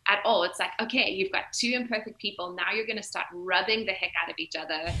at all. It's like, okay, you've got two imperfect people. Now you're going to start rubbing the heck out of each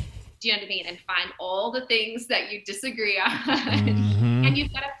other. Do you know what I mean? And find all the things that you disagree on. And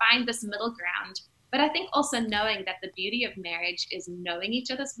you've got to find this middle ground. But I think also knowing that the beauty of marriage is knowing each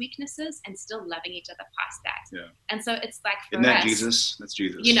other's weaknesses and still loving each other past that. Yeah. And so it's like, for Isn't that us, Jesus? That's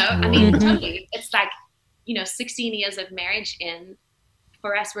Jesus. I mean, totally. It's like, 16 years of marriage in,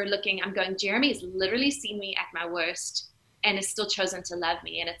 for us, I'm going, Jeremy has literally seen me at my worst and has still chosen to love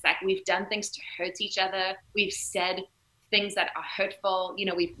me. And it's like, we've done things to hurt each other. We've said things that are hurtful.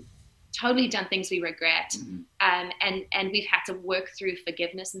 We've totally done things we regret. And we've had to work through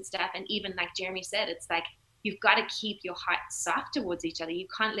forgiveness and stuff. And even like Jeremy said, it's like, you've got to keep your heart soft towards each other. You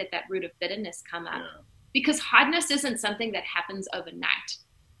can't let that root of bitterness come up because hardness isn't something that happens overnight.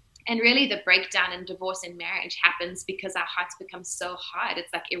 And really the breakdown and divorce in marriage happens because our hearts become so hard.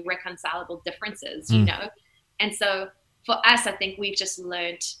 It's like irreconcilable differences, And so for us, I think we've just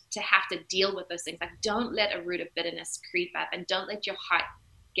learned to have to deal with those things. Like, don't let a root of bitterness creep up and don't let your heart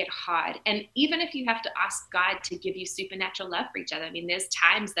get hard. And even if you have to ask God to give you supernatural love for each other, I mean, there's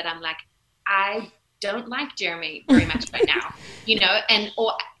times that I'm like, I don't like Jeremy very much right now,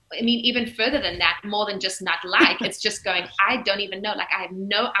 even further than that, more than just not like, it's just going, I don't even know. Like, I have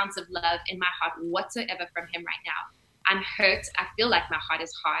no ounce of love in my heart whatsoever from him right now. I'm hurt. I feel like my heart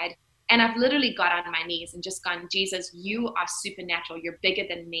is hard. And I've literally got on my knees and just gone, Jesus, you are supernatural. You're bigger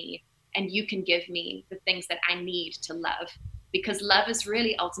than me. And you can give me the things that I need to love. Because love is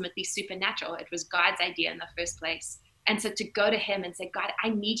really ultimately supernatural. It was God's idea in the first place. And so to go to him and say, God, I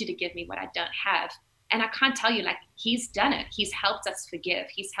need you to give me what I don't have. And I can't tell you, like, he's done it. He's helped us forgive.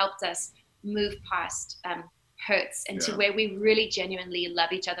 He's helped us move past hurts and to where we really genuinely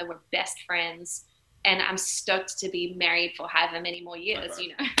love each other. We're best friends. And I'm stoked to be married for however many more years,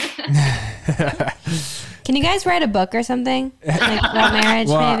 Can you guys write a book or something? Like about marriage,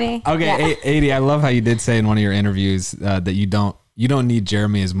 maybe? Okay, Adi, I love how you did say in one of your interviews that you don't need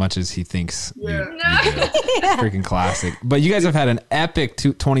Jeremy as much as he thinks you do. Freaking classic. But you guys have had an epic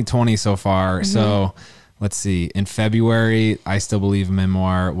 2020 so far. So let's see. In February, I Still Believe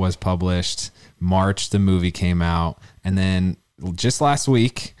memoir was published. March, the movie came out. And then just last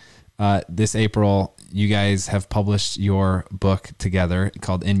week, this April, you guys have published your book together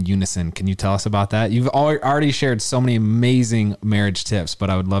called In Unison. Can you tell us about that? You've already shared so many amazing marriage tips, but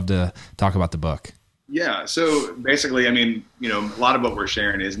I would love to talk about the book. Yeah. So basically, I mean, a lot of what we're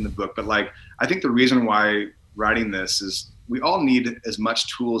sharing is in the book, but like, I think the reason why writing this is we all need as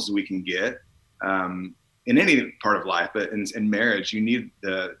much tools as we can get in any part of life, but in marriage, you need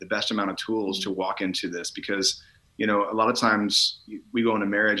the best amount of tools to walk into this because, you know, a lot of times we go into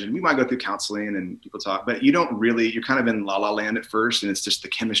marriage and we might go through counseling and people talk, but you don't really, you're kind of in la la land at first, and it's just the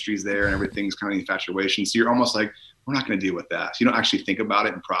chemistry's there and everything's kind of infatuation. So you're almost like, we're not going to deal with that. So you don't actually think about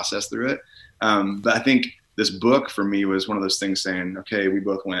it and process through it. But I think this book for me was one of those things saying, okay, we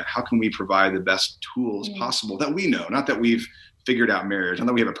both went, how can we provide the best tools possible that we know, not that we've figured out marriage, not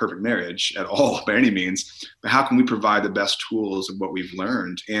that we have a perfect marriage at all by any means, but how can we provide the best tools of what we've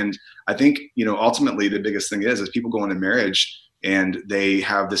learned? And I think, you know, ultimately the biggest thing is people go into marriage and they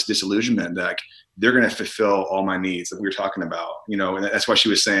have this disillusionment that they're going to fulfill all my needs that we were talking about, you know, and that's why she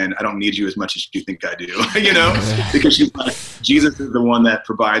was saying, I don't need you as much as you think I do, you know, because she's like, Jesus is the one that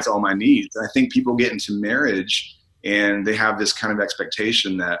provides all my needs. And I think people get into marriage and they have this kind of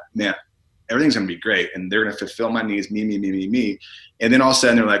expectation that, man, everything's going to be great and they're going to fulfill my needs, me. And then all of a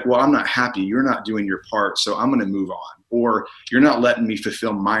sudden they're like, well, I'm not happy. You're not doing your part. So I'm going to move on. Or you're not letting me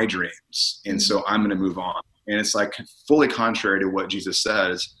fulfill my dreams. And so I'm going to move on. And it's like fully contrary to what Jesus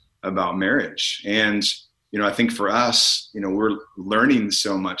says about marriage. And, you know, I think for us, you know, we're learning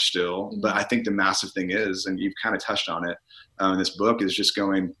so much still, but I think the massive thing is, and you've kind of touched on it in this book, is just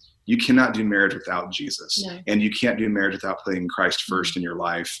going, you cannot do marriage without Jesus. No. And you can't do marriage without putting Christ first in your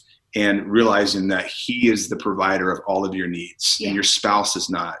life and realizing that he is the provider of all of your needs and your spouse is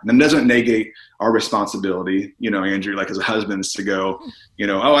not. And that doesn't negate our responsibility, you know, Andrew, like as a husband, is to go, you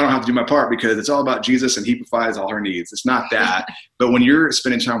know, oh, I don't have to do my part because it's all about Jesus and he provides all her needs. It's not that. But when you're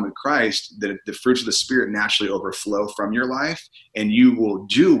spending time with Christ, the fruits of the Spirit naturally overflow from your life, and you will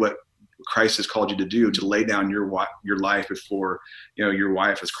do what Christ has called you to do, to lay down your life before, you know, your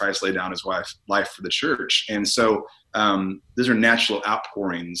wife, as Christ laid down his life for the church. And so those are natural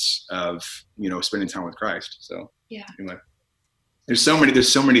outpourings of, you know, spending time with Christ. So anyway, there's so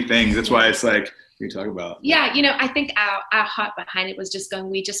many things. That's why it's like, we talk about. Yeah. You know, I think our heart behind it was just going,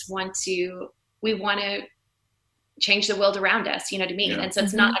 we want to change the world around us, you know what I mean? And so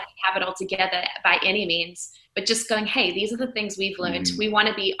it's not like we have it all together by any means, but just going, hey, these are the things we've learned. We want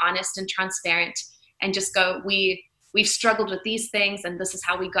to be honest and transparent and just go, we've struggled with these things and this is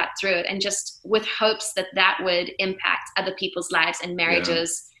how we got through it. And just with hopes that would impact other people's lives and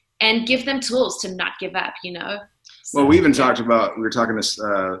marriages and give them tools to not give up, you know? So, well, we even talked about, we were talking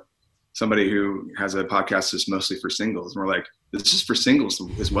to somebody who has a podcast that's mostly for singles. And we're like, this is for singles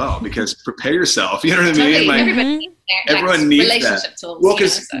as well, because prepare yourself. You know what I mean? Like, everyone needs that. Tools, well,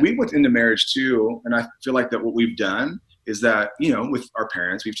 because we went into marriage too. And I feel like that what we've done is that, you know, with our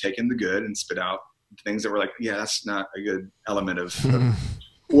parents, we've taken the good and spit out things that were like, yeah, that's not a good element of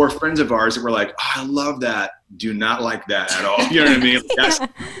or friends of ours that were like, oh, I love that. Do not like that at all. You know what I mean? Like, that's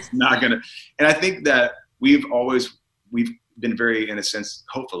not going to. And I think that we've been very, in a sense,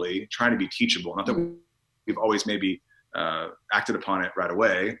 hopefully trying to be teachable. Not that we've always maybe acted upon it right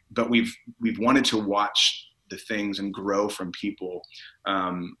away, but we've wanted to watch the things and grow from people.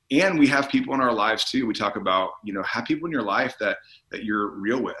 And we have people in our lives too. We talk about, you know, have people in your life that you're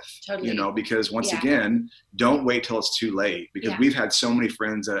real with, you know, because once again, don't wait till it's too late, because we've had so many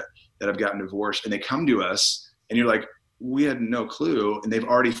friends that have gotten divorced and they come to us and you're like, we had no clue. And they've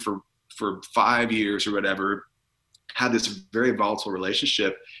already for 5 years or whatever, had this very volatile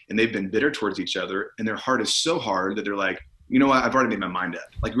relationship, and they've been bitter towards each other, and their heart is so hard that they're like, you know what, I've already made my mind up.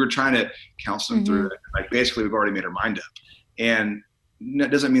 Like, we were trying to counsel them through it. Like, basically we've already made our mind up. And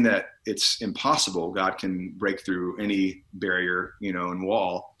that doesn't mean that it's impossible. God can break through any barrier, you know, and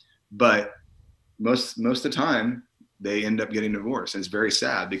wall, but most of the time they end up getting divorced. And it's very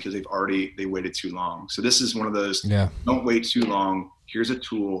sad because they waited too long. So this is one of those, don't wait too long. Here's a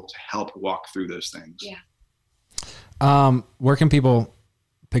tool to help walk through those things. Where can people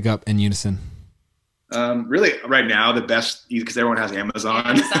pick up In Unison? Really, right now, the best, because everyone has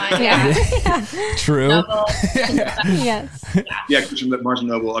Amazon. True. Yes. Yeah, Barnes &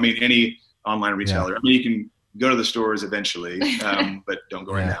 Noble. I mean, any online retailer. I mean, you can go to the stores eventually, but don't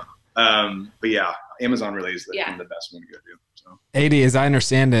go right now. But yeah, Amazon really is the best one to go to. So. AD, as I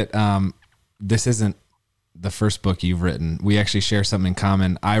understand it, this isn't the first book you've written. We actually share something in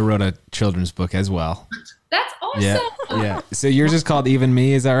common. I wrote a children's book as well. That's awesome. Yeah. So yours is called Even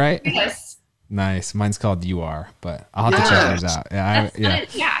Me, is that right? Yes. Nice. Mine's called You Are, but I'll have to check yours out.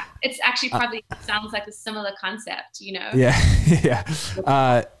 Yeah. It's actually probably sounds like a similar concept, you know? Yeah.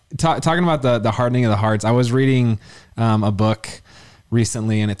 Talking about the hardening of the hearts, I was reading a book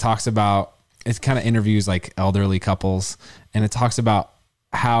recently, and it talks about, it kind of interviews like elderly couples, and it talks about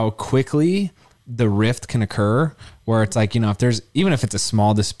how quickly the rift can occur, where it's like, you know, even if it's a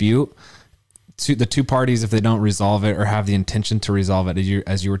small dispute, the two parties, if they don't resolve it or have the intention to resolve it,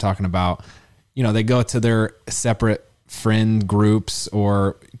 as you were talking about, you know, they go to their separate friend groups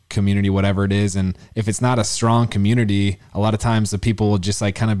or community, whatever it is. And if it's not a strong community, a lot of times the people will just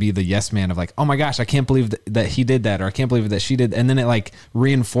like kind of be the yes man of like, oh my gosh, I can't believe that he did that, or I can't believe that she did. And then it like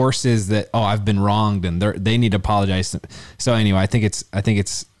reinforces that, oh, I've been wronged and they need to apologize. So anyway, I think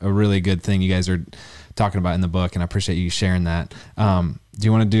it's a really good thing you guys are talking about in the book, and I appreciate you sharing that. Do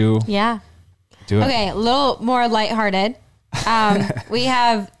you want to do? Yeah. Do it. Okay. A little more lighthearted. We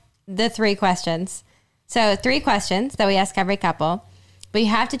have the 3 questions. So 3 questions that we ask every couple, but you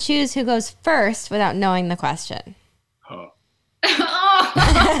have to choose who goes first without knowing the question. Oh.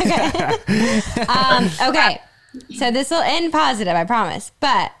 Okay. So this will end positive, I promise.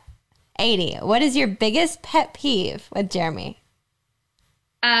 But 80, what is your biggest pet peeve with Jeremy?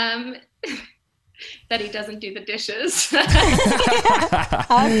 That he doesn't do the dishes.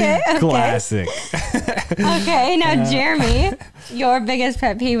 Okay. Classic. Okay. Now, Jeremy, your biggest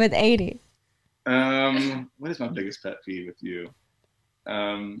pet peeve with 80. What is my biggest pet peeve with you?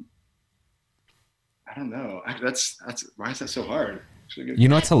 I don't know. That's why is that so hard? You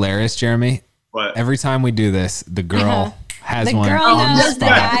know what's hilarious, Jeremy? What? Every time we do this, the girl has The one. girl on knows, the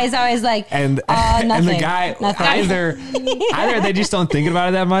spot. guy's always like, And, nothing. and the guy Nothing. either they just don't think about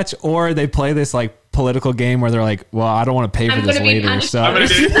it that much, or they play this like political game where they're like, well, I don't want to pay for I'm this gonna be later. punished. So I'm gonna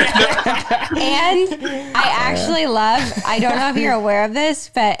do it. And I actually love, I don't know if you're aware of this,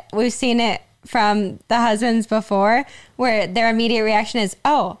 but we've seen it from the husbands before where their immediate reaction is,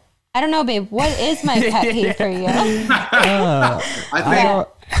 oh, I don't know, babe, what is my pet peeve for you? I think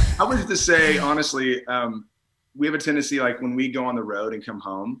I was to say, honestly, we have a tendency, like when we go on the road and come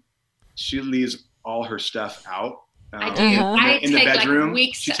home, she leaves all her stuff out. I do. I In the take bedroom, like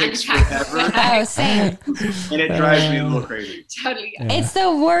weeks she to takes unpack. forever. Oh, same. And it drives me a little crazy. Totally. Yeah. It's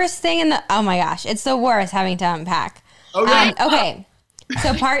the worst thing in the, oh my gosh, it's the worst having to unpack. Okay. Okay.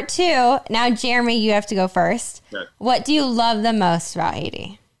 So part 2, now Jeremy, you have to go first. Okay. What do you love the most about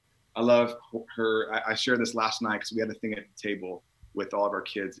 80? I love her. I shared this last night because we had a thing at the table with all of our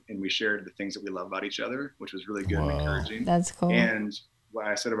kids, and we shared the things that we love about each other, which was really good and encouraging. That's cool. And what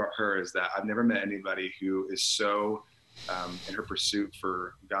I said about her is that I've never met anybody who is so in her pursuit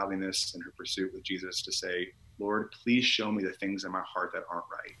for godliness and her pursuit with Jesus to say, Lord, please show me the things in my heart that aren't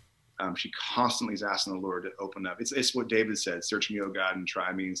right. She constantly is asking the Lord to open up. It's what David said, search me, O God, and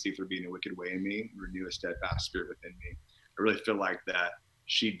try me and see if there be any wicked way in me, and renew a steadfast spirit within me. I really feel like that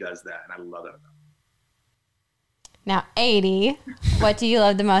she does that, and I love that about her. Now, 80, what do you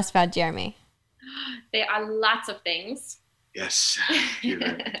love the most about Jeremy? There are lots of things. Yes.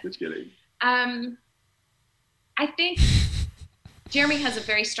 Just kidding. I think Jeremy has a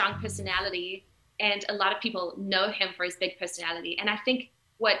very strong personality, and a lot of people know him for his big personality. And I think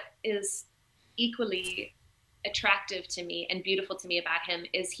what is equally attractive to me and beautiful to me about him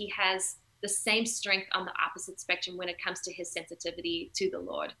is he has the same strength on the opposite spectrum when it comes to his sensitivity to the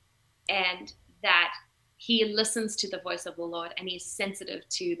Lord, and that he listens to the voice of the Lord and he's sensitive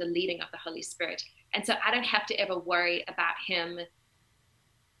to the leading of the Holy Spirit. And so I don't have to ever worry about him,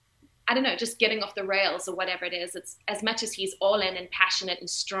 I don't know, just getting off the rails or whatever it is. It's as much as he's all in and passionate and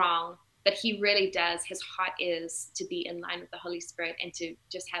strong, but he really does, his heart is to be in line with the Holy Spirit and to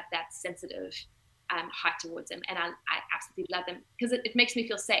just have that sensitive heart towards him. And I absolutely love them because it makes me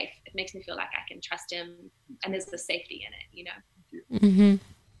feel safe. It makes me feel like I can trust him, and there's the safety in it, you know? Mm-hmm.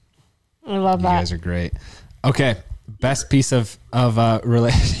 I love that. You guys are great. Okay. Best piece of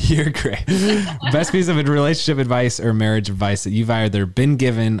you're great. Best piece of relationship advice or marriage advice that you've either been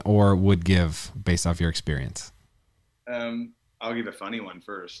given or would give based off your experience. I'll give a funny one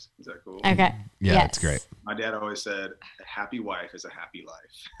first. Is that cool? Okay. Yeah, Yes. that's great. My dad always said, a happy wife is a happy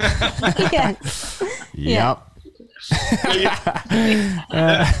life. Yes. Yep.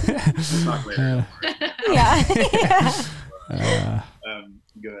 We'll talk later. Yeah.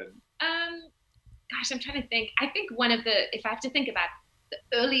 Good. Gosh, I'm trying to think. I think if I have to think about the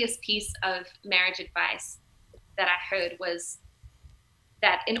earliest piece of marriage advice that I heard was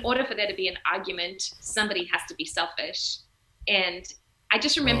that in order for there to be an argument, somebody has to be selfish. And I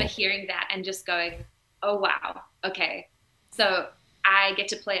just remember hearing that and just going, oh, wow, okay. So I get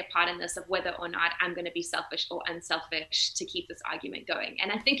to play a part in this of whether or not I'm going to be selfish or unselfish to keep this argument going.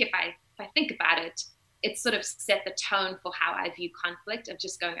 And I think if I think about it, it sort of set the tone for how I view conflict of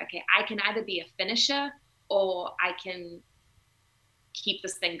just going, okay, I can either be a finisher or I can keep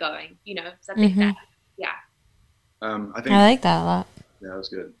this thing going, you know? So I think that, yeah. I think I like that a lot. Yeah, that was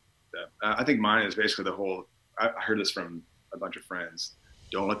good. Yeah. I think mine is basically the whole, I heard this from a bunch of friends.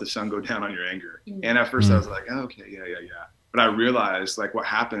 Don't let the sun go down on your anger. Mm-hmm. And at first I was like, oh, okay, yeah. But I realized like what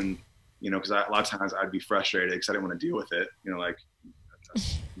happened, you know, because a lot of times I'd be frustrated because I didn't want to deal with it. You know, like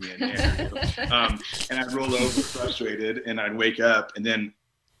That's me and Andrew. And I'd roll over frustrated, and I'd wake up, and then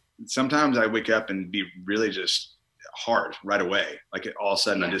sometimes I wake up and be really just hard right away. Like all of a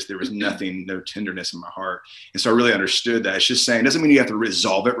sudden, there was nothing, no tenderness in my heart. And so I really understood that. It's just saying, it doesn't mean you have to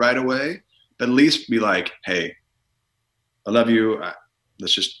resolve it right away, but at least be like, hey, I love you.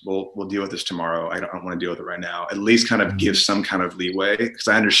 We'll deal with this tomorrow. I don't want to deal with it right now. At least kind of give some kind of leeway, because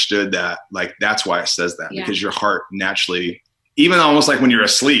I understood that, like, that's why it says that, because your heart naturally, even almost like when you're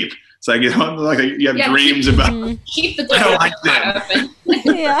asleep, it's like, you know, like you have dreams about, keep the door open.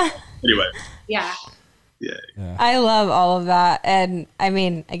 Anyway. Yeah. I love all of that. And I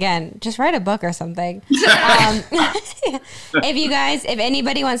mean, again, just write a book or something. If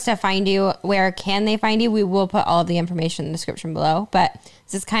anybody wants to find you, where can they find you? We will put all of the information in the description below, but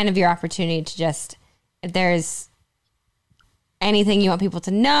this is kind of your opportunity to just, if there's anything you want people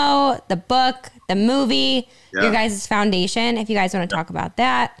to know, the book, the movie, your guys' foundation, if you guys want to talk about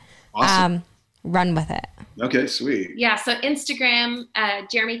that, awesome. Run with it. Okay, sweet. Yeah, so Instagram,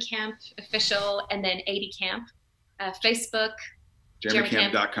 Jeremy Camp Official, and then 80 Camp. Facebook,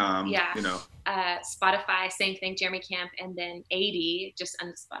 JeremyCamp.com. Yeah. You know. Spotify, same thing, Jeremy Camp, and then 80 just on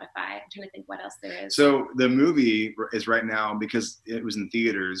Spotify. I'm trying to think what else there is. So the movie is right now, because it was in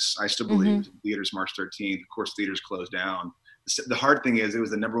theaters, I still believe it was in theaters March 13th. Of course, theaters closed down. The hard thing is, it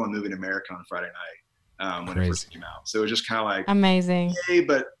was the #1 movie in America on Friday night. When it first came out. So it was just kind of like amazing. Yay,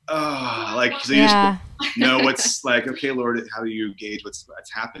 but like, so you just know what's like, okay, Lord, how do you gauge what's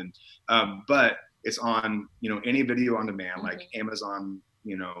happened? But it's on, you know, any video on demand, like Amazon,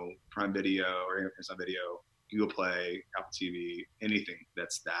 you know, Prime Video or Amazon Video, Google Play, Apple TV, anything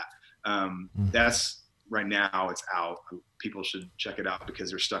that's that's right now, it's out. People should check it out because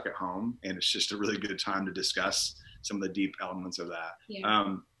they're stuck at home, and it's just a really good time to discuss some of the deep elements of that.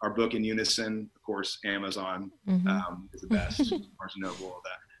 Our book, In Unison, of course, Amazon is the best. Barnes & Noble, all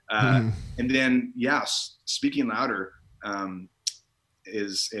that. And then, Speaking Louder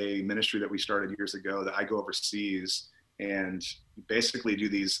is a ministry that we started years ago that I go overseas and basically do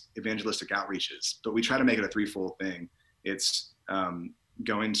these evangelistic outreaches. But we try to make it a threefold thing. It's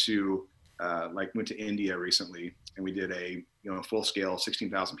going to, went to India recently, and we did a full scale,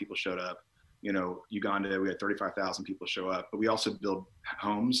 16,000 people showed up. You know, Uganda, we had 35,000 people show up, but we also build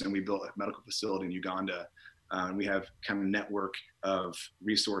homes, and we built a medical facility in Uganda. And we have kind of a network of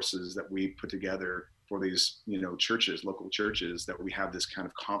resources that we put together for these, churches, local churches, that we have this kind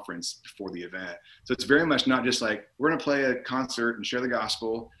of conference before the event. So it's very much not just like, we're going to play a concert and share the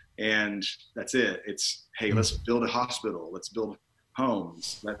gospel and that's it. It's, hey, let's build a hospital. Let's build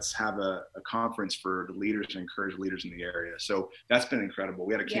homes. Let's have a conference for the leaders and encourage leaders in the area. So that's been incredible.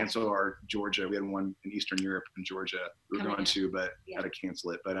 We had to cancel our Georgia. We had one in Eastern Europe in Georgia we were going to, but had to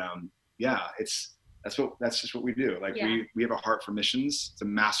cancel it. But that's just what we do. Like we have a heart for missions. It's a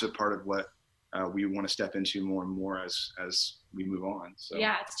massive part of what we want to step into more and more as we move on. So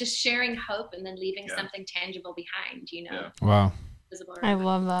it's just sharing hope and then leaving something tangible behind, Wow. I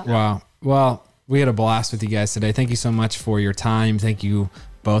love that. Wow. Well, we had a blast with you guys today. Thank you so much for your time. Thank you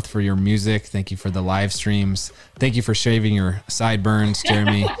both for your music. Thank you for the live streams. Thank you for shaving your sideburns,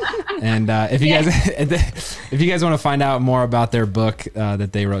 Jeremy. And if you guys want to find out more about their book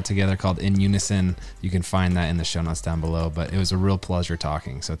that they wrote together called In Unison, you can find that in the show notes down below. But it was a real pleasure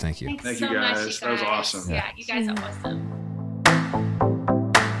talking. So thank you. Thanks you so guys. Much, you guys. That was awesome. Yeah, you guys are awesome.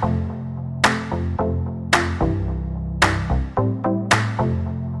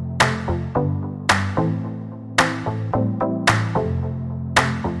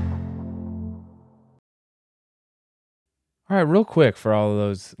 All right, real quick for all of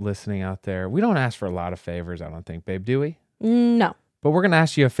those listening out there, we don't ask for a lot of favors, I don't think, babe, do we? No. But we're going to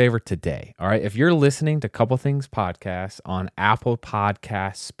ask you a favor today, all right? If you're listening to Couple Things Podcast on Apple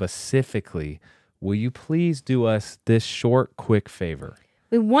Podcasts specifically, will you please do us this short, quick favor?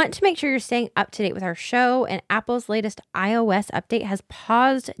 We want to make sure you're staying up to date with our show, and Apple's latest iOS update has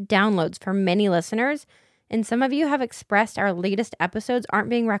paused downloads for many listeners. And some of you have expressed our latest episodes aren't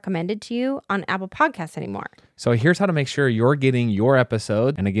being recommended to you on Apple Podcasts anymore. So here's how to make sure you're getting your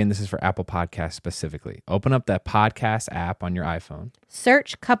episode. And again, this is for Apple Podcasts specifically. Open up that podcast app on your iPhone.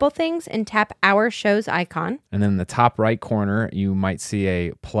 Search Couple Things and tap our show's icon. And then in the top right corner, you might see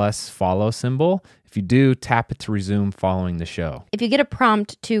a plus follow symbol. If you do, tap it to resume following the show. If you get a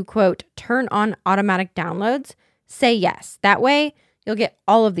prompt to, quote, turn on automatic downloads, say yes. That way, you'll get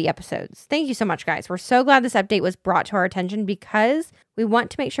all of the episodes. Thank you so much, guys. We're so glad this update was brought to our attention because we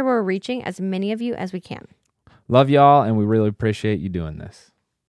want to make sure we're reaching as many of you as we can. Love y'all, and we really appreciate you doing this.